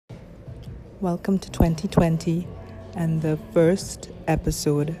Welcome to 2020 and the first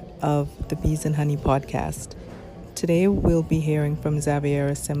episode of the Bees and Honey podcast. Today we'll be hearing from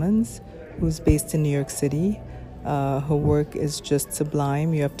Xaviera Simmons, who's based in New York City. Her work is just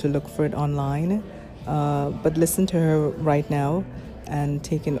sublime. You have to look for it online. But listen to her right now and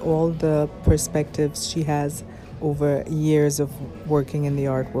take in all the perspectives she has over years of working in the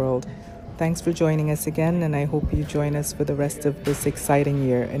art world. Thanks for joining us again, and I hope you join us for the rest of this exciting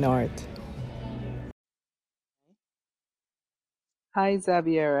year in art. Hi,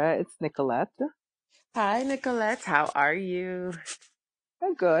 Xaviera. It's Nicolette. Hi, Nicolette. How are you?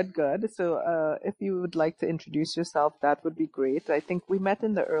 Good, good. So, if you would like to introduce yourself, that would be great. I think we met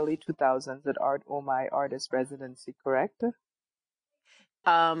in the early 2000s at Art Oh My Artist Residency, correct?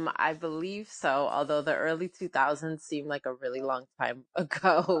 I believe so, although the early 2000s seem like a really long time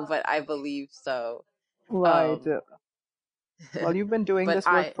ago, but I believe so. Right. Um, Well, you've been doing but this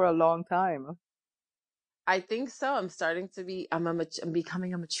work for a long time. I think so. I'm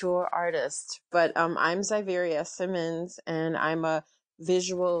becoming a mature artist. But I'm Xaviera Simmons, and I'm a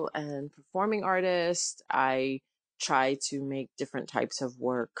visual and performing artist. I try to make different types of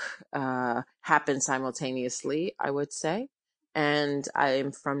work happen simultaneously, I would say. And I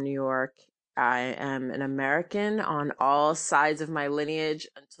am from New York. I am an American on all sides of my lineage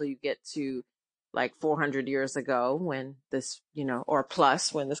until you get to like 400 years ago when this, or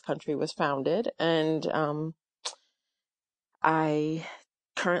plus when this country was founded. And I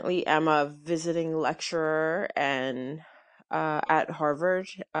currently am a visiting lecturer and at Harvard,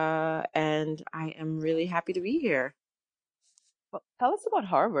 and I am really happy to be here. Well, tell us about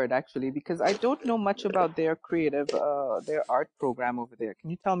Harvard, actually, because I don't know much about their their art program over there. Can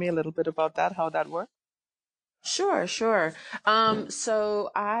you tell me a little bit about that, how that works? Sure, sure.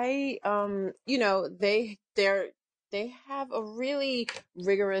 So I, they have a really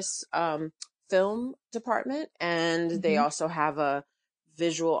rigorous film department, and they Mm-hmm. also have a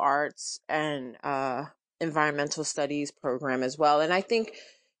visual arts and environmental studies program as well. And I think,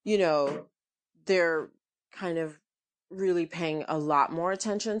 you know, they're kind of really paying a lot more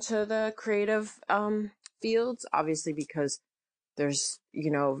attention to the creative fields, obviously because there's,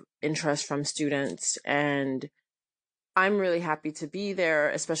 interest from students, and I'm really happy to be there,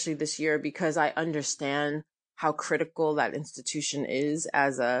 especially this year, because I understand how critical that institution is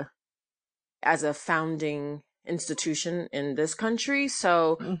as a founding institution in this country.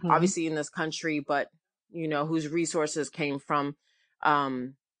 So Mm-hmm. obviously in this country, but whose resources came from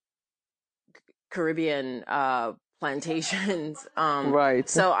um, Caribbean plantations. Right.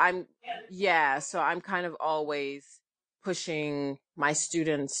 So I'm kind of always pushing my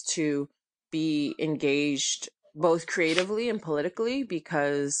students to be engaged both creatively and politically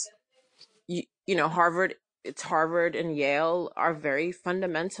because Harvard, it's Harvard and Yale are very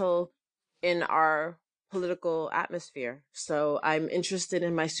fundamental in our political atmosphere. So I'm interested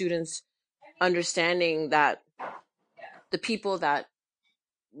in my students understanding that the people that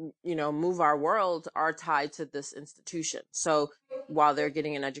move our world are tied to this institution. So while they're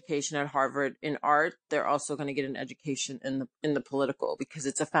getting an education at Harvard in art, they're also going to get an education in the political because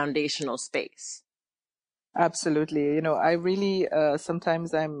it's a foundational space. Absolutely. I really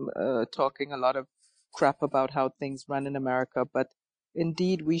sometimes I'm talking a lot of crap about how things run in America, but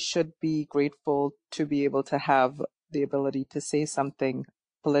indeed we should be grateful to be able to have the ability to say something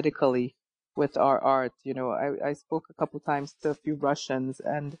politically with our art. I spoke a couple times to a few Russians,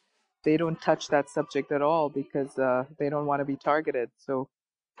 and they don't touch that subject at all because they don't want to be targeted. So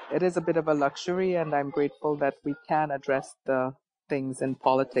it is a bit of a luxury, and I'm grateful that we can address the things in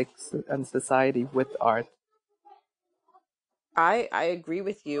politics and society with art. I agree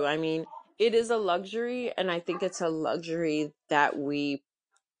with you. I mean, it is a luxury, and I think it's a luxury that we,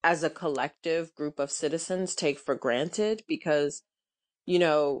 as a collective group of citizens, take for granted because, you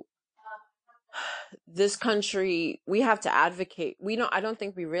know, this country, we have to advocate. I don't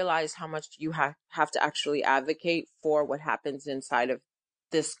think we realize how much you have to actually advocate for what happens inside of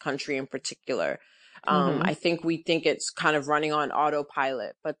this country in particular. Mm-hmm. I think we think it's kind of running on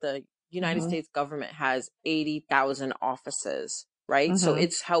autopilot, but the United Mm-hmm. States government has 80,000 offices, right? So Mm-hmm.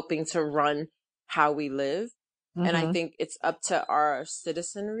 it's helping to run how we live. And I Mm-hmm. think it's up to our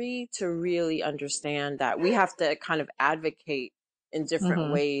citizenry to really understand that we have to kind of advocate in different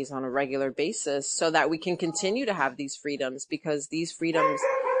Mm-hmm. ways on a regular basis so that we can continue to have these freedoms, because these freedoms,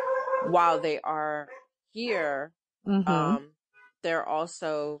 while they are here, Mm-hmm. um, they're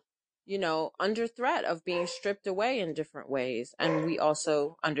also, under threat of being stripped away in different ways. And we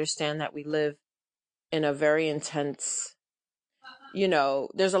also understand that we live in a very intense,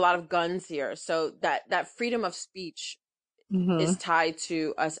 there's a lot of guns here. So that freedom of speech Mm-hmm. is tied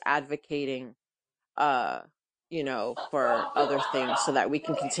to us advocating, uh, for other things so that we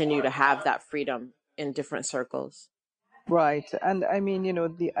can continue to have that freedom in different circles. Right. And I mean,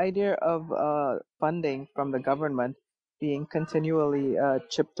 the idea of funding from the government being continually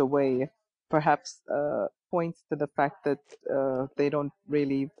chipped away perhaps points to the fact that they don't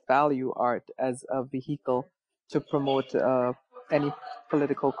really value art as a vehicle to promote any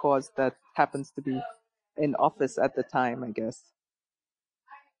political cause that happens to be in office at the time, I guess.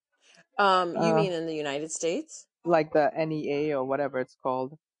 You Uh, mean in the United States? like the NEA or whatever it's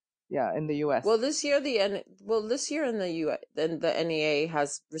called. Yeah, in the US. This year in the then the NEA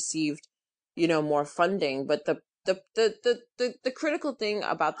has received, more funding, but the critical thing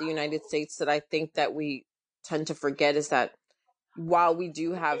about the United States that I think that we tend to forget is that while we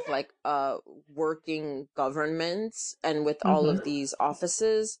do have like working governments and with all Mm-hmm. of these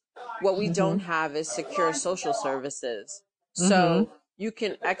offices, what we don't Mm-hmm. have is secure social services. Mm-hmm. So you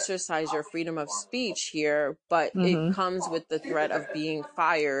can exercise your freedom of speech here, but it Mm-hmm. comes with the threat of being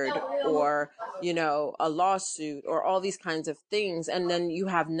fired or, a lawsuit or all these kinds of things. And then you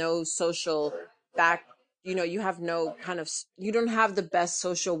have no social back, you have no kind of, you don't have the best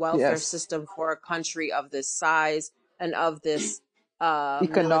social welfare Yes. system for a country of this size and of this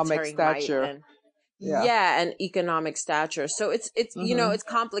Economic military might stature. and Yeah. yeah, and economic stature. So it's Mm-hmm. it's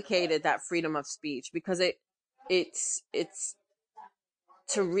complicated, that freedom of speech, because it's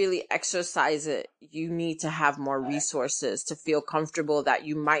to really exercise it, you need to have more resources to feel comfortable that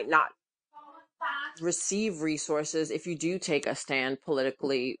you might not receive resources if you do take a stand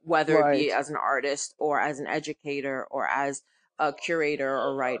politically, whether it be Right. as an artist or as an educator or as a curator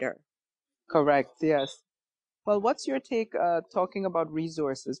or writer. Correct. Yes. Well, what's your take, talking about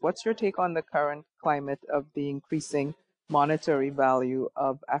resources? What's your take on the current climate of the increasing monetary value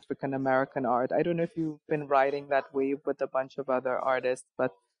of African American art? I don't know if you've been riding that wave with a bunch of other artists,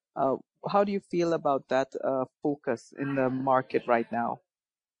 but uh, how do you feel about that focus in the market right now?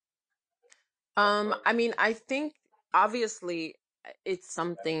 I mean, I think obviously it's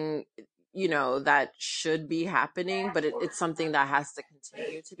something, that should be happening, but it's something that has to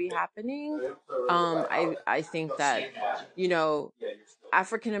continue to be happening. I think that, you know,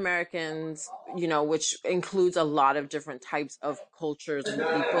 African Americans, which includes a lot of different types of cultures and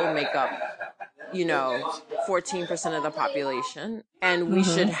people, make up, 14% of the population. And Mm-hmm.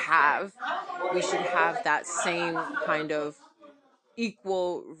 we should have that same kind of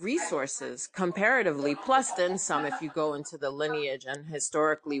equal resources comparatively, plus then some if you go into the lineage and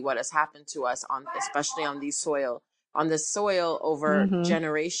historically what has happened to us, on especially on this soil over Mm-hmm.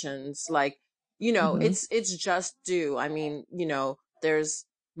 generations. Like, Mm-hmm. it's just due. I mean, there's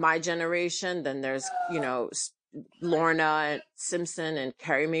my generation, then there's, Lorna Simpson and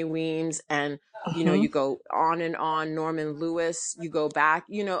Carrie Mae Weems, and Mm-hmm. you go on and on, Norman Lewis, you go back,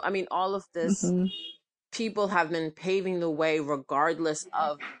 I mean, all of this, Mm-hmm. people have been paving the way regardless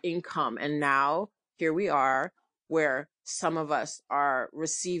of income. And now here we are, where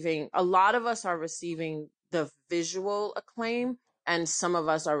a lot of us are receiving the visual acclaim, and some of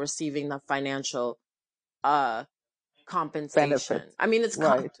us are receiving the financial uh compensation. Benefits. I mean,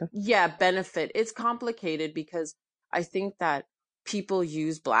 Right. yeah, benefit. It's complicated because I think that people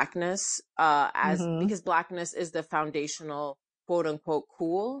use blackness as Mm-hmm. because blackness is the foundational quote unquote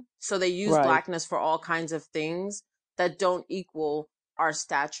cool. So they use Right. blackness for all kinds of things that don't equal our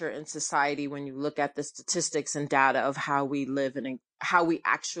stature in society when you look at the statistics and data of how we live and how we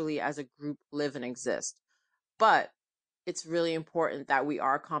actually as a group live and exist. But it's really important that we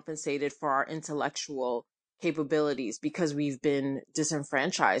are compensated for our intellectual capabilities, because we've been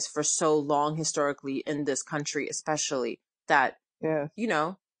disenfranchised for so long historically in this country, especially, that, Yes. you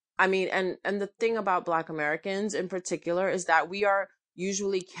know, I mean, and the thing about Black Americans in particular is that we are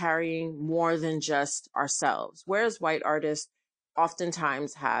usually carrying more than just ourselves, whereas white artists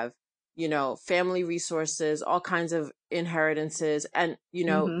oftentimes have, family resources, all kinds of inheritances, and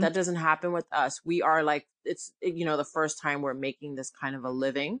Mm-hmm. that doesn't happen with us. We are like, it's, the first time we're making this kind of a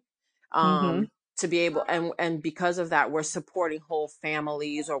living, Mm-hmm. to be able, and because of that, we're supporting whole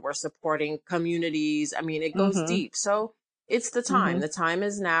families, or we're supporting communities. I mean, it goes Mm-hmm. deep. So it's the time. Mm-hmm. The time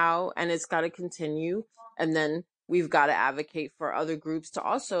is now, and it's got to continue. And then we've got to advocate for other groups to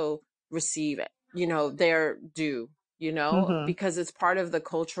also receive, their due, Mm-hmm. because it's part of the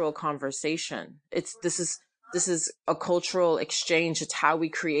cultural conversation. This is a cultural exchange. It's how we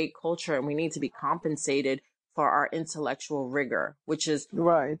create culture, and we need to be compensated for our intellectual rigor,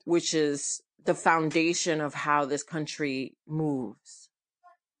 Right. which is the foundation of how this country moves.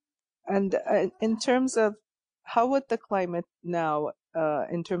 And in terms of how would the climate now,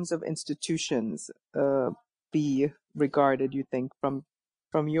 in terms of institutions, be? regarded, you think, from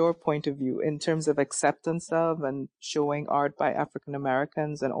your point of view, in terms of acceptance of and showing art by African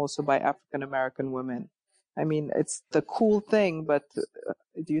Americans and also by African American women? I mean, it's the cool thing, but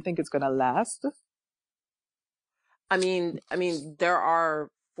do you think it's going to last? I mean, there are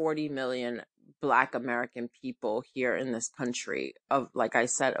 40 million Black American people here in this country of, like I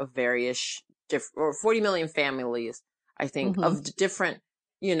said, of various different, or 40 million families, I think, Mm-hmm. of different,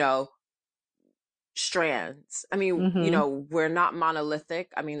 you know, strands. I mean, Mm-hmm. we're not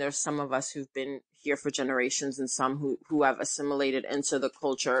monolithic. I mean, there's some of us who've been here for generations and some who have assimilated into the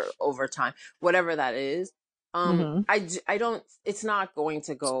culture over time, whatever that is. Mm-hmm. I don't, it's not going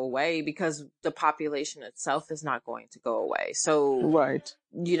to go away because the population itself is not going to go away. So, Right.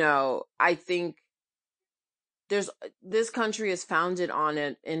 I think there's this country is founded on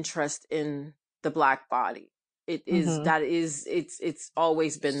an interest in the Black body. Mm-hmm. It's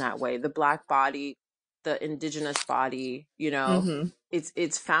always been that way. The Black body, the indigenous body, Mm-hmm.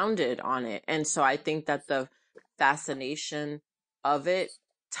 it's founded on it. And so I think that the fascination of it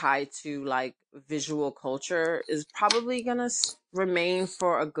tied to like visual culture is probably gonna remain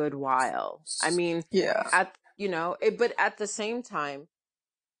for a good while. I mean, Yeah. but at the same time,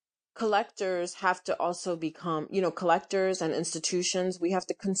 collectors have to also become, collectors and institutions, we have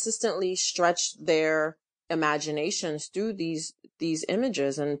to consistently stretch their imaginations through these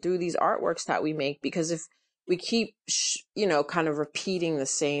images and through these artworks that we make, because if we keep kind of repeating the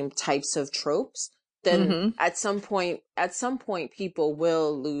same types of tropes, then Mm-hmm. at some point people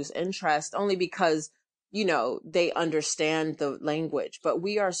will lose interest, only because they understand the language. But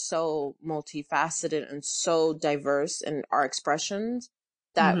we are so multifaceted and so diverse in our expressions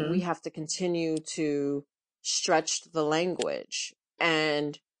that we Mm-hmm. have to continue to stretch the language,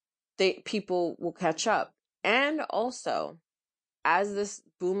 and people will catch up. And also, as this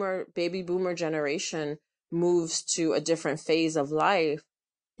baby boomer generation moves to a different phase of life,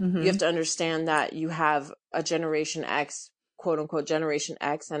 you Mm-hmm. have to understand that you have a Generation X, quote unquote Generation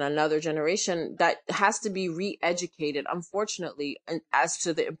X, and another generation that has to be re-educated, unfortunately, and as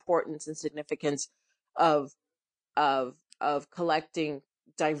to the importance and significance of collecting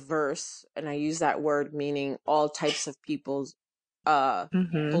diverse, and I use that word meaning all types of people's uh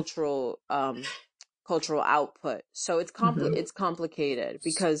Mm-hmm. cultural cultural output. So Mm-hmm. it's complicated,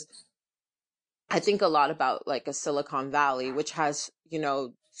 because I think a lot about like a Silicon Valley, which has,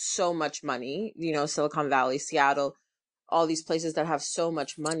 so much money, Silicon Valley, Seattle, all these places that have so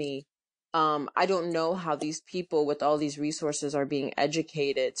much money. I don't know how these people with all these resources are being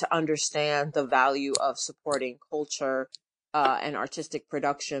educated to understand the value of supporting culture, and artistic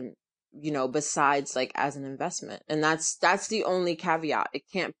production, besides like as an investment. And that's the only caveat. It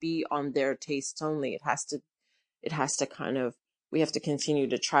can't be on their tastes only. It has to kind of, we have to continue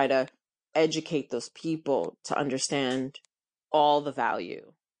to try to educate those people to understand all the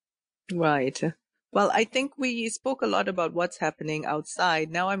value. Right. Well, I think we spoke a lot about what's happening outside.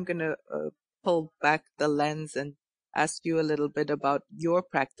 Now I'm going to pull back the lens and ask you a little bit about your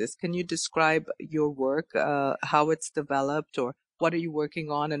practice. Can you describe your work, how it's developed, or what are you working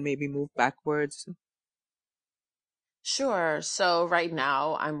on, and maybe move backwards? Sure. So right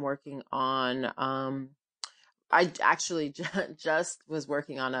now I'm working on, I actually just was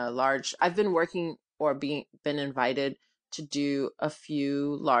working on a large, I've been working or been invited to do a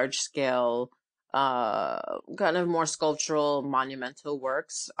few large scale, kind of more sculptural monumental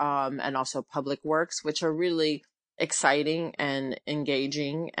works, and also public works, which are really exciting and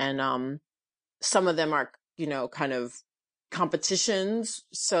engaging. And, some of them are, kind of competitions.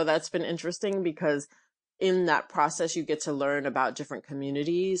 So that's been interesting, because in that process you get to learn about different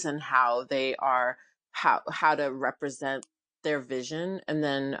communities and how they are, how to represent their vision. And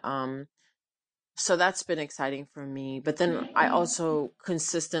then so that's been exciting for me. But then I also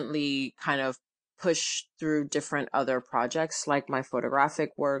consistently kind of push through different other projects, like my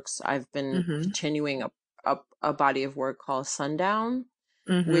photographic works. I've been Mm-hmm. continuing a body of work called Sundown,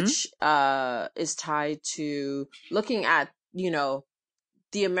 Mm-hmm. which is tied to looking at,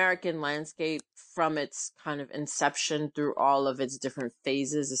 the American landscape from its kind of inception through all of its different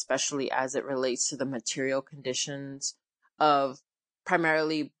phases, especially as it relates to the material conditions of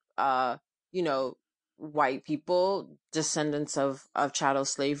primarily, you know, white people, descendants of chattel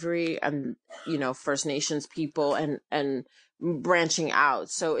slavery, and, First Nations people, and branching out.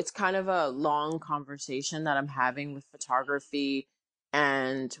 So it's kind of a long conversation that I'm having with photography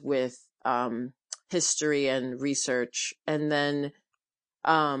and with, history and research. And then,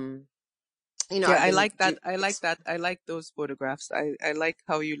 um, Yeah, I've I been like that. I like that. I like those photographs. I like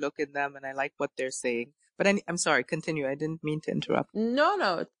how you look in them, and I like what they're saying. But I'm sorry, continue. I didn't mean to interrupt. no,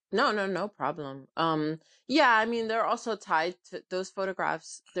 no, No, no, no problem. Yeah, I mean, they're also tied to those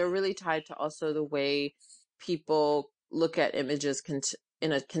photographs. They're really tied to also the way people look at images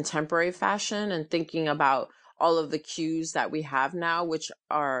in a contemporary fashion and thinking about all of the cues that we have now, which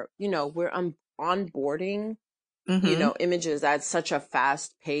are, we're onboarding, Mm-hmm. images at such a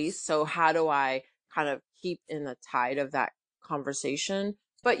fast pace. So how do I kind of keep in the tide of that conversation?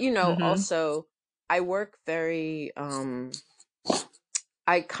 But, Mm-hmm. also I work very,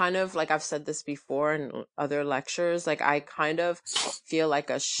 I kind of, like I've said this before in other lectures, like I kind of feel like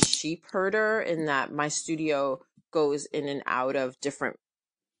a sheep herder in that my studio goes in and out of different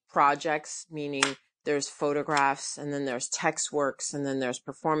projects, meaning there's photographs and then there's text works and then there's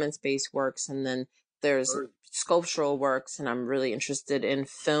performance based works and then there's sculptural works, and I'm really interested in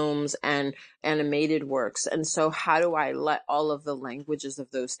films and animated works. And so how do I let all of the languages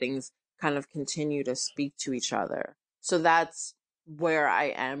of those things kind of continue to speak to each other? So that's where I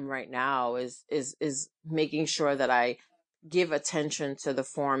am right now, is making sure that I give attention to the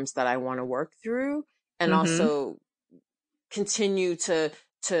forms that I want to work through, and Mm-hmm. also continue to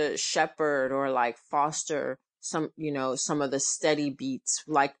shepherd or like foster some of the steady beats,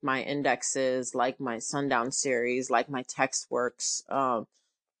 like my indexes, like my sundown series, like my text works,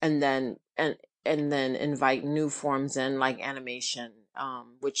 and then invite new forms in, like animation,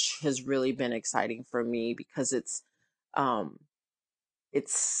 which has really been exciting for me because um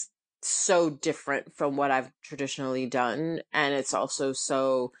it's so different from what I've traditionally done, and it's also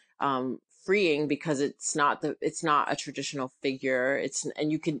so freeing because it's not a traditional figure.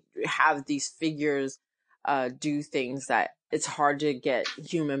 And you can have these figures do things that it's hard to get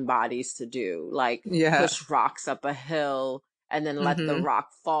human bodies to do, like Yeah. push rocks up a hill and then let the Mm-hmm. rock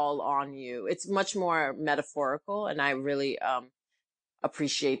fall on you. It's much more metaphorical, and I really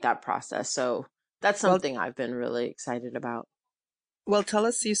appreciate that process. So that's Well, something I've been really excited about. well, tell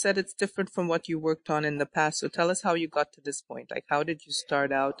us, you said it's different from what you worked on in the past. So tell us how you got to this point. Like, how did you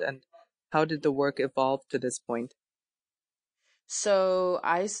start out and how did the work evolve to this point? So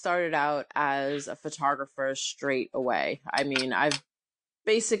I started out as a photographer straight away. I mean, I've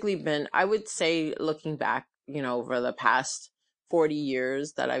basically been, I would say, looking back, over the past 40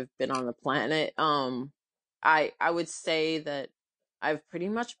 years that I've been on the planet, I would say that I've pretty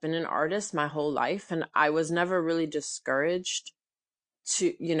much been an artist my whole life, and I was never really discouraged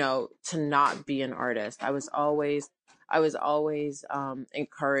to not be an artist. I was always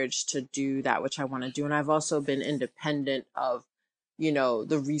encouraged to do that which I want to do, and I've also been independent of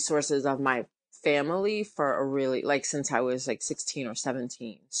the resources of my family for a really, like, since I was like 16 or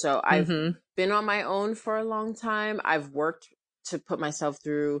 17. So I've Mm-hmm. been on my own for a long time. I've worked to put myself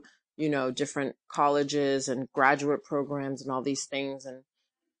through different colleges and graduate programs and all these things. And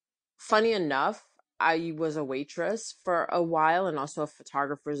funny enough, I was a waitress for a while and also a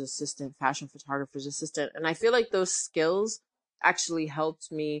photographer's assistant, fashion photographer's assistant. And I feel like those skills actually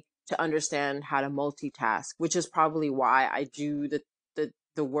helped me to understand how to multitask, which is probably why I do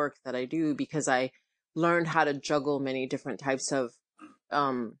the work that I do, because I learned how to juggle many different types of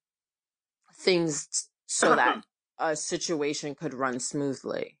um, things so that a situation could run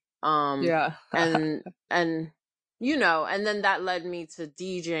smoothly. Yeah. And and and then that led me to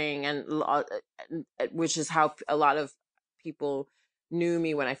DJing, which is how a lot of people knew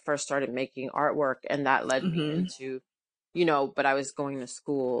me when I first started making artwork, and that led me Mm-hmm. into, but I was going to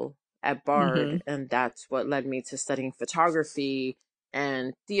school at Mm-hmm. Bard, and that's what led me to studying photography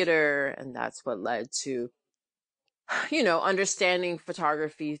and theater, and that's what led to understanding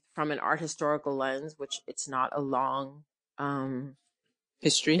photography from an art historical lens, which um,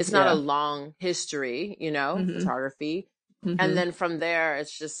 History. it's not a Yeah. long history, Mm-hmm. photography. And Mm-hmm. then from there,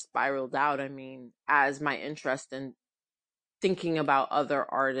 it's just spiraled out. I mean, as my interest in thinking about other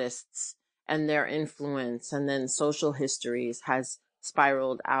artists and their influence and then social histories has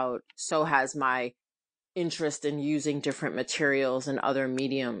spiraled out, so has my interest in using different materials and other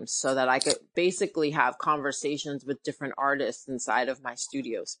mediums so that I could basically have conversations with different artists inside of my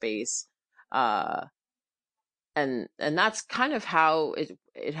studio space. Uh, and that's kind of how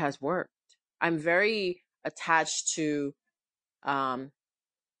it has worked. I'm very attached to um,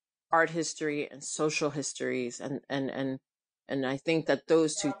 art history and social histories, and I think that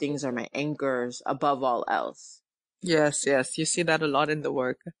those two things are my anchors above all else. Yes, yes. You see that a lot in the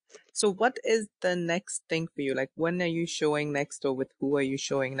work. So what is the next thing for you? Like, when are you showing next, or with who are you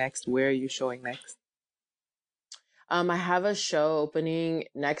showing next? Where are you showing next? I have a show opening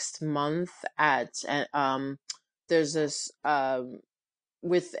next month at there's this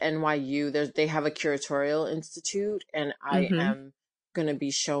with NYU. They have a curatorial institute, and I Mm-hmm. am going to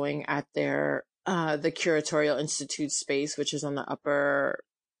be showing at their the curatorial institute space, which is on the upper.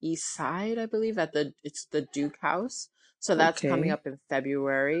 East Side, I believe, at it's the Duke House. So that's coming Okay. up in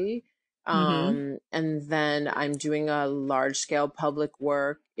February. Mm-hmm. And then I'm doing a large scale public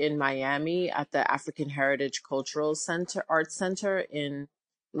work in Miami at the African Heritage Cultural Center, Arts Center in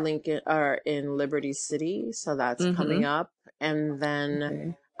Lincoln, or in Liberty City. So that's Mm-hmm. coming up. And then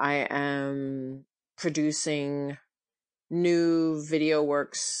Okay. I am producing new video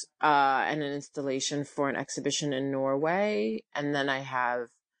works and an installation for an exhibition in Norway. And then I have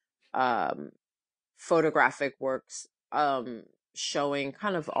um, photographic works showing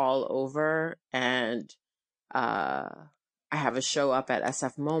kind of all over. And uh, I have a show up at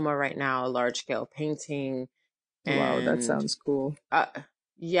SF MoMA right now, a large scale painting. Wow, that And sounds cool. uh,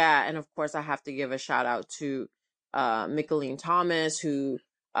 yeah, and of course I have to give a shout out to Micheline Thomas, who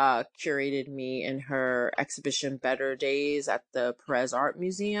curated me in her exhibition Better Days at the Perez Art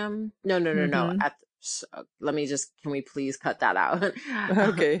Museum. No, no, no, no. Mm-hmm. Let me just, can we please cut that out?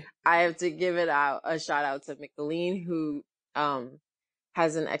 Okay. I have to give it out a shout out to Micheline, who um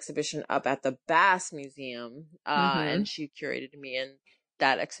has an exhibition up at the Bass Museum, Mm-hmm. and she curated me in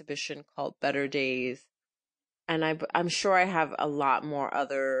that exhibition called Better Days. And I'm sure I have a lot more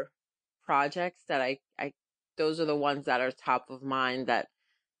other projects that I those are the ones that are top of mind that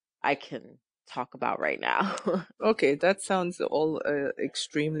I can talk about right now. Okay, that sounds all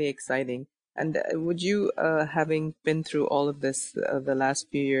extremely exciting. And would you, having been through all of this the last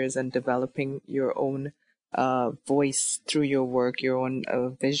few years and developing your own voice through your work, your own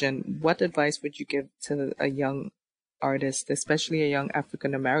vision, what advice would you give to a young artist, especially a young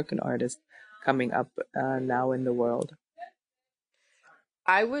African American artist coming up now in the world?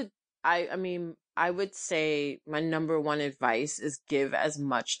 I would I mean I would say my number one advice is give as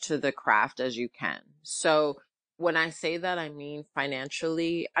much to the craft as you can. So when I say that, I mean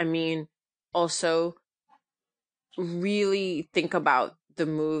financially, I mean also really think about the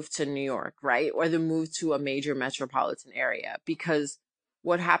move to New York, right? Or the move to a major metropolitan area. Because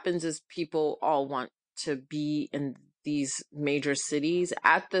what happens is people all want to be in these major cities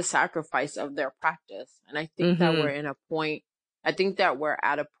at the sacrifice of their practice. And Mm-hmm. I think that we're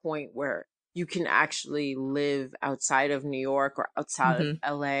at a point where you can actually live outside of New York or outside of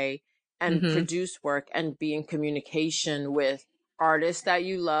Mm-hmm. LA and Mm-hmm. produce work and be in communication with artists that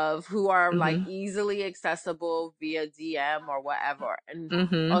you love who are like Mm-hmm. easily accessible via DM or whatever, and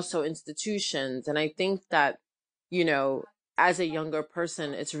Mm-hmm. also institutions. And I think that, you know, as a younger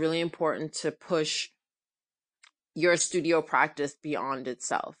person, it's really important to push your studio practice beyond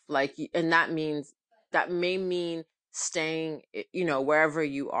itself. Like, and that means, that may mean staying, you know, wherever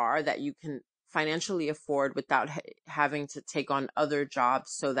you are that you can financially afford without having to take on other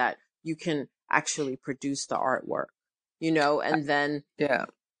jobs so that you can actually produce the artwork, you know, Yeah.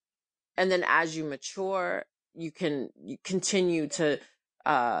 and then as you mature, you continue to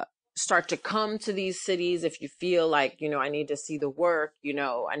uh start to come to these cities if you feel like, you know, I need to see the work, you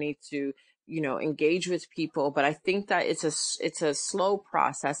know, I need to, you know, engage with people. But I think that it's a slow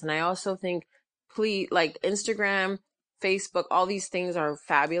process. And I also think, please, like Instagram, Facebook, all these things are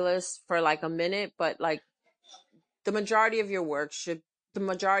fabulous for like a minute, but like the majority of your work should, the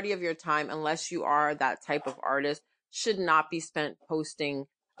majority of your time, unless you are that type of artist, should not be spent posting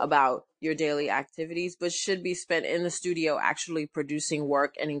about your daily activities, but should be spent in the studio actually producing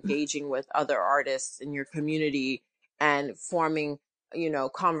work and engaging with other artists in your community and forming, you know,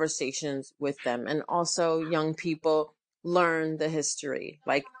 conversations with them. And also young people learn the history.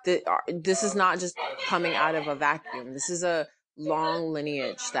 Like this is not just coming out of a vacuum. This is a long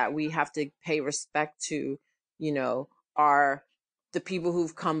lineage that we have to pay respect to, you know, are the people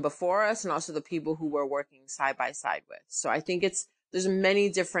who've come before us and also the people who we're working side by side with. So I think there's many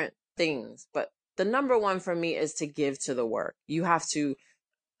different things, but the number one for me is to give to the work. You have to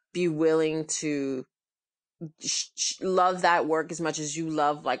be willing to love that work as much as you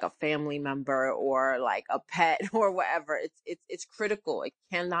love like a family member or like a pet or whatever. It's critical. It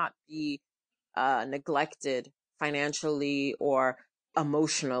cannot be neglected financially or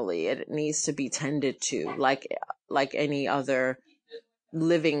emotionally. It needs to be tended to like any other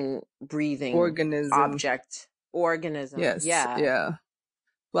living, breathing Organism. object, organism. Yes. Yeah. Yeah.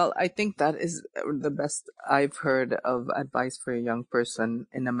 Well, I think that is the best I've heard of advice for a young person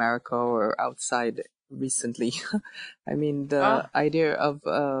in America or outside recently. I mean, the Oh, idea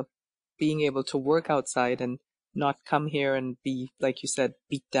of being able to work outside and not come here and be, like you said,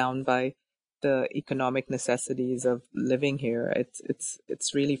 beat down by the economic necessities of living here.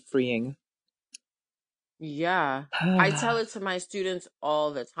 It's really freeing. yeah. I tell it to my students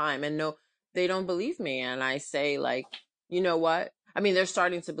all the time, and no, they don't believe me. And I say, like, you know what? I mean, they're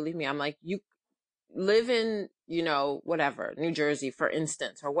starting to believe me. I'm like, live in, whatever, New Jersey, for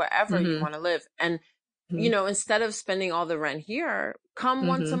instance, or wherever you Mhm. want to live. And, Mhm. instead of spending all the rent here, come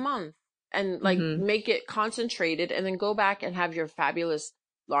once a Mhm. month and like Mhm. make it concentrated, and then go back and have your fabulous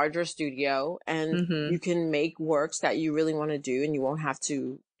larger studio, and you Mhm. can make works that you really want to do, and you won't have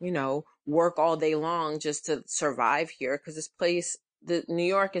to, work all day long just to survive here. Cause this place, the New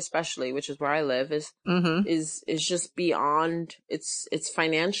York especially, which is where I live, is Mhm. is just beyond, it's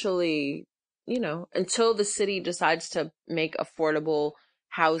financially, until the city decides to make affordable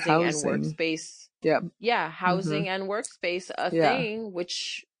housing and Housing. workspace, Yep. yeah, Mhm. housing and workspace a Yeah. thing,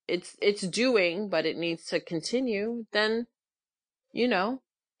 which it's doing, but it needs to continue, then, you know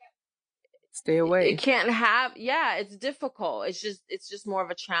Stay it away. can't have, yeah, it's difficult. It's just more of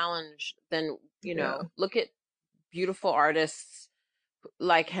a challenge than, Yeah. look at beautiful artists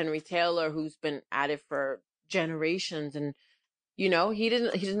like Henry Taylor, who's been at it for generations. And he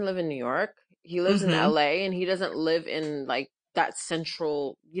doesn't live in New York. He lives in Mhm. LA, and he doesn't live in like that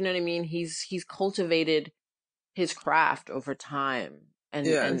central, you know what I mean? He's cultivated his craft over time, and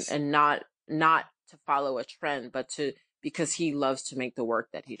and Yes. and not to follow a trend, but to because he loves to make the work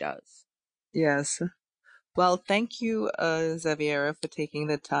that he does. Yes. Well, thank you, Xaviera, for taking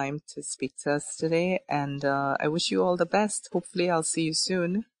the time to speak to us today, and I wish you all the best. Hopefully, I'll see you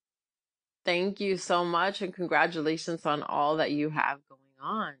soon. Thank you so much, and congratulations on all that you have going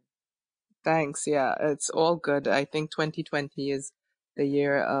on. Thanks. Yeah, it's all good. I think 2020 is the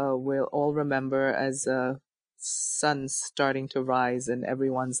year we'll all remember as sun's starting to rise in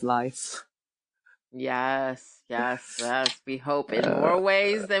everyone's life. Yes, yes, yes. We hope in Uh, more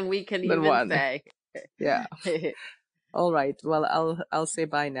ways than we can than even one. say. Yeah. All right. Well, I'll say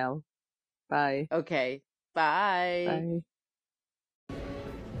bye now. Bye. Okay. Bye. Bye.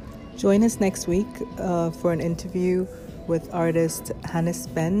 Join us next week for an interview with artist Hannes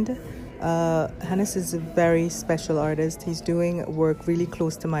Bend. Hannes is a very special artist. He's doing work really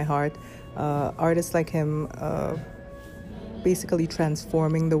close to my heart. Artists like him basically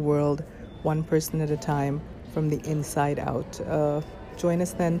transforming the world one person at a time from the inside out. Join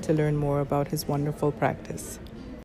us then to learn more about his wonderful practice.